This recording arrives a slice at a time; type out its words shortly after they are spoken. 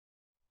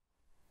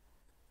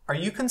Are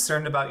you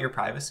concerned about your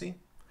privacy?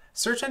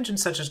 Search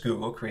engines such as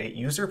Google create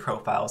user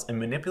profiles and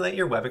manipulate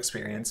your web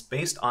experience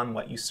based on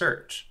what you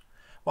search.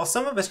 While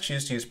some of us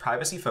choose to use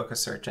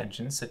privacy-focused search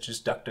engines such as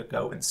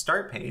DuckDuckGo and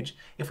StartPage,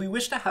 if we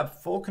wish to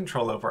have full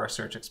control over our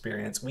search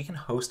experience, we can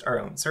host our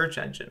own search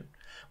engine.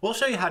 We'll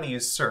show you how to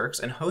use Searx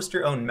and host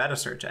your own meta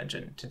search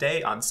engine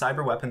today on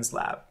Cyberweapons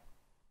Lab.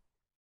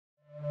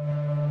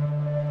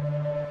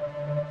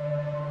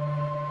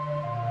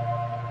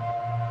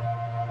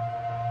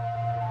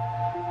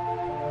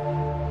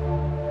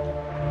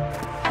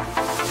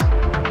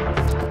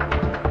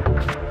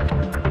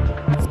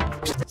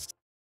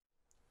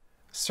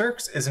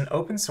 Searx is an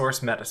open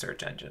source meta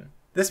search engine.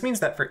 This means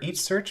that for each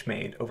search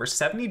made, over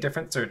 70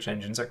 different search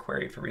engines are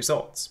queried for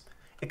results.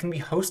 It can be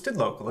hosted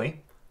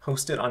locally,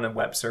 hosted on a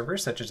web server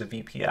such as a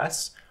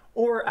VPS,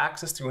 or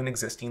accessed through an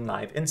existing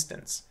live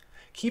instance.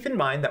 Keep in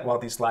mind that while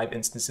these live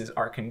instances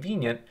are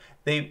convenient,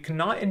 they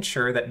cannot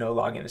ensure that no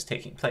login is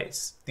taking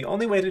place. The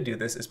only way to do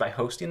this is by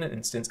hosting an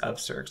instance of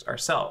Searx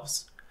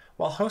ourselves.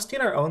 While hosting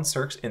our own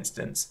Searx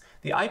instance,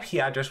 the IP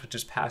address which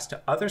is passed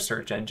to other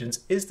search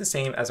engines is the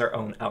same as our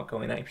own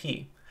outgoing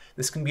IP.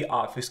 This can be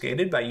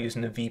obfuscated by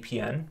using a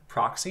VPN,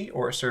 proxy,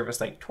 or a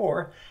service like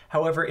Tor.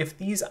 However, if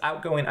these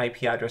outgoing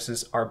IP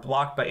addresses are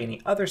blocked by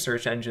any other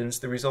search engines,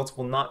 the results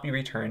will not be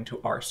returned to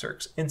our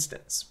Searx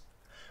instance.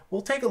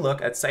 We'll take a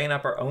look at setting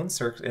up our own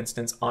Searx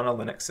instance on a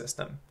Linux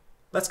system.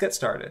 Let's get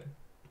started.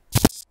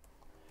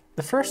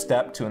 The first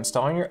step to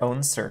installing your own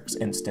Searx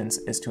instance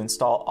is to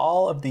install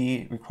all of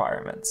the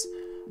requirements.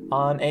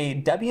 On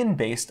a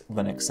Debian-based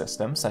Linux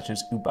system, such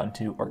as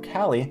Ubuntu or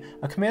Kali,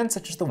 a command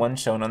such as the one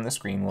shown on the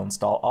screen will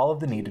install all of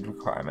the needed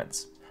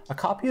requirements. A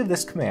copy of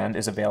this command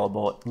is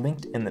available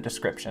linked in the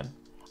description.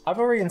 I've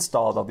already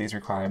installed all these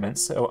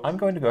requirements, so I'm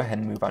going to go ahead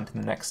and move on to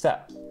the next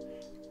step.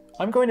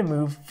 I'm going to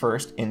move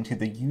first into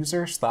the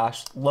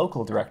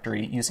user/local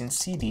directory using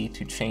cd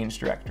to change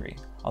directory.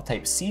 I'll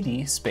type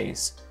cd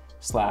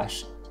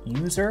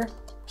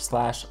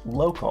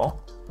 /user/local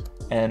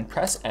and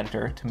press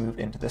enter to move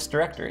into this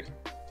directory.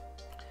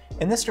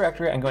 In this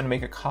directory, I'm going to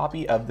make a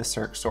copy of the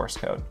Searx source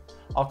code.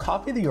 I'll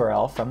copy the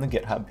URL from the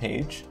GitHub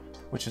page,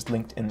 which is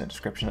linked in the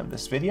description of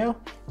this video,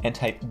 and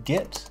type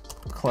git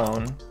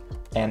clone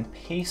and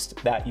paste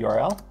that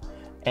URL.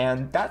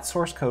 And that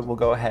source code will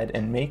go ahead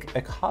and make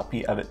a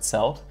copy of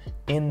itself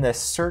in the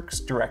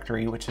Searx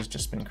directory, which has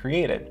just been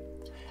created.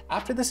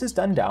 After this is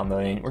done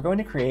downloading, we're going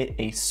to create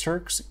a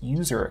Searx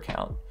user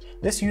account.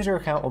 This user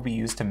account will be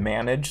used to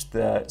manage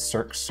the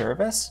Searx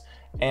service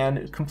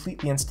and complete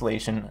the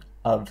installation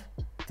of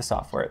the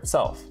software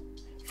itself.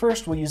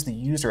 First, we'll use the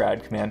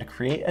useradd command to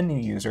create a new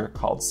user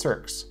called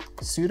Searx.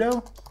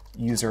 Sudo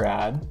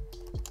useradd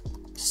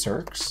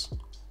Searx,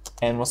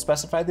 and we'll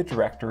specify the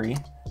directory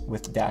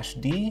with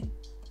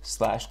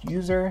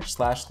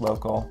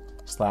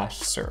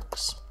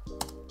 -d/user/local/Searx.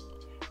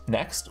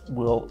 Next,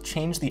 we'll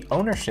change the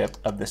ownership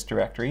of this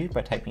directory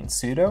by typing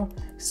sudo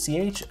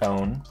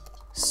chown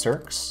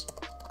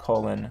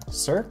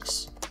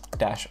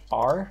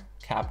Searx:/Searx-r,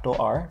 capital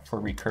R for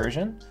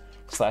recursion,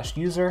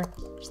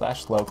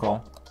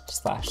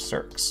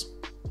 /user/local/Searx.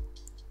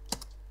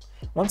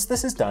 Once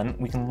this is done,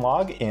 we can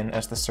log in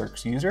as the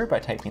Searx user by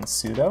typing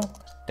sudo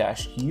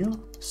 -u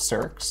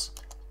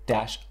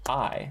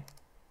Searx-i.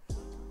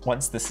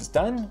 Once this is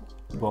done,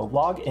 we'll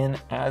log in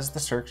as the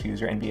Searx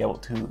user and be able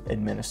to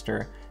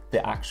administer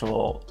the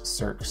actual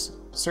Searx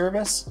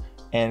service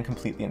and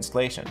complete the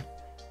installation.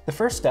 The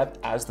first step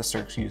as the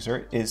Searx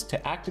user is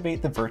to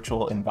activate the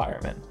virtual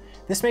environment.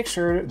 This makes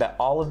sure that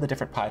all of the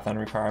different Python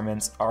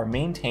requirements are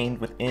maintained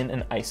within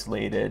an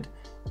isolated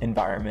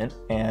environment,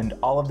 and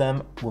all of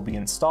them will be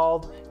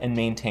installed and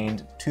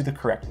maintained to the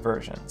correct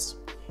versions.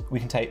 We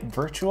can type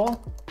virtual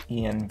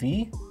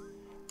env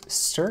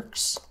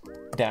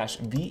Searx-ve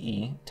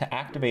to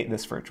activate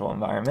this virtual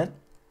environment,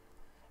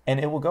 and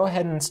it will go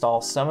ahead and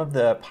install some of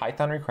the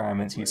Python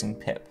requirements using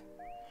pip.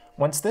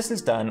 Once this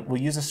is done,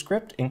 we'll use a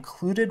script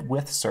included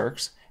with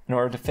Searx in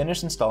order to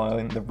finish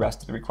installing the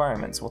rest of the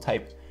requirements. We'll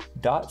type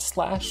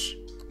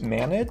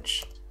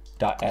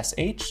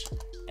 /manage.sh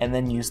and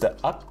then use the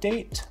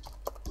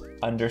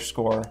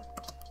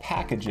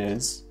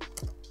update_packages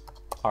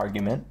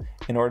argument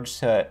in order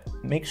to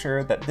make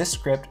sure that this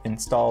script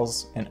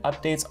installs and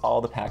updates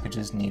all the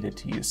packages needed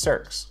to use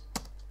Searx.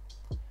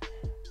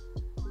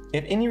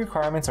 If any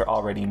requirements are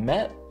already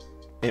met,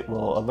 it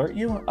will alert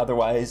you,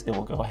 otherwise it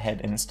will go ahead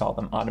and install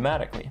them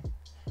automatically.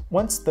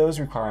 Once those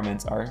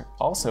requirements are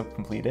also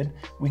completed,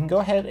 we can go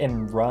ahead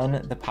and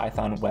run the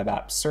Python web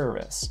app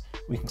service.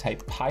 We can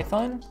type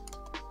python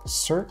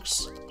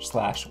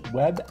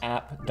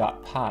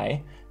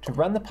Searx/webapp.py to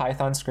run the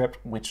Python script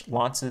which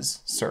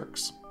launches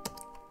Searx.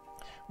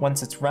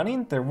 Once it's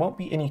running, there won't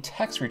be any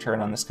text return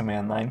on this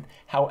command line.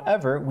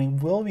 However, we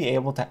will be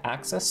able to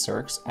access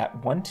Searx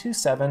at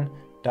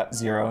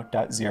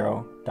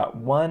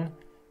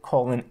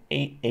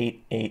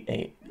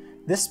 127.0.0.1:8888.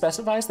 This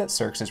specifies that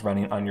Searx is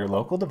running on your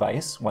local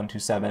device,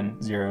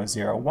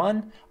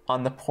 127.0.0.1,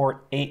 on the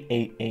port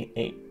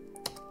 8888.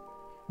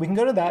 We can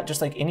go to that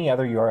just like any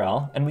other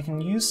URL, and we can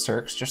use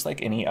Searx just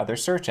like any other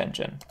search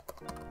engine.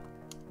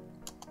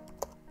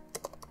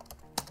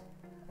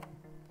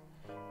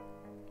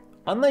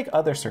 Unlike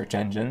other search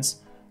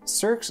engines,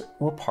 Searx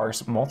will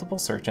parse multiple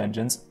search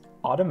engines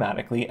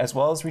automatically, as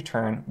well as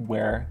return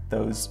where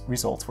those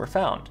results were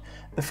found.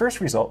 The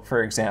first result,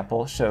 for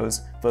example,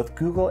 shows both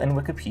Google and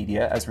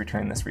Wikipedia as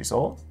return this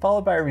result,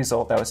 followed by a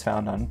result that was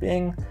found on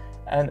Bing,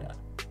 and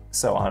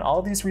so on.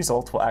 All these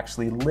results will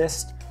actually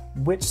list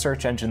which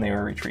search engine they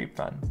were retrieved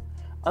from.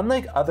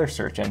 Unlike other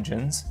search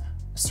engines,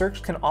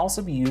 Searx can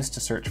also be used to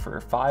search for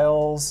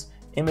files,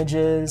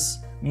 images,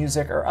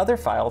 music, or other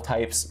file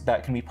types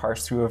that can be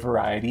parsed through a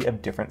variety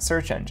of different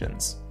search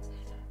engines.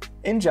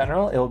 In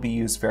general, it will be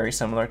used very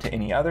similar to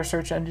any other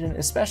search engine,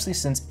 especially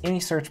since any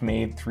search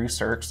made through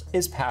Searx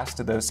is passed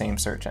to those same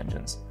search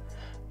engines.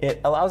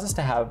 It allows us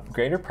to have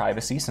greater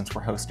privacy since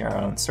we're hosting our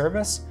own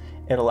service.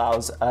 It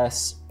allows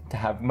us to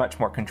have much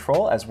more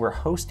control as we're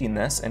hosting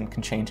this and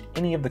can change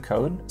any of the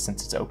code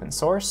since it's open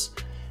source,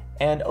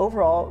 and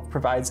overall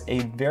provides a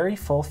very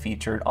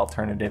full-featured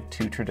alternative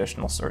to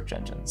traditional search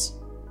engines.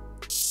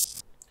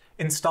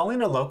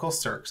 Installing a local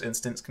Searx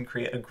instance can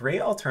create a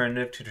great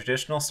alternative to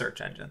traditional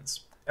search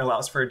engines. It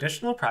allows for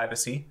additional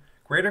privacy,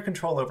 greater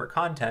control over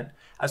content,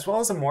 as well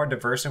as a more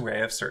diverse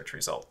array of search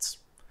results.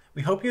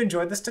 We hope you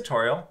enjoyed this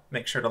tutorial.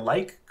 Make sure to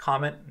like,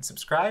 comment, and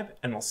subscribe,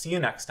 and we'll see you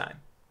next time.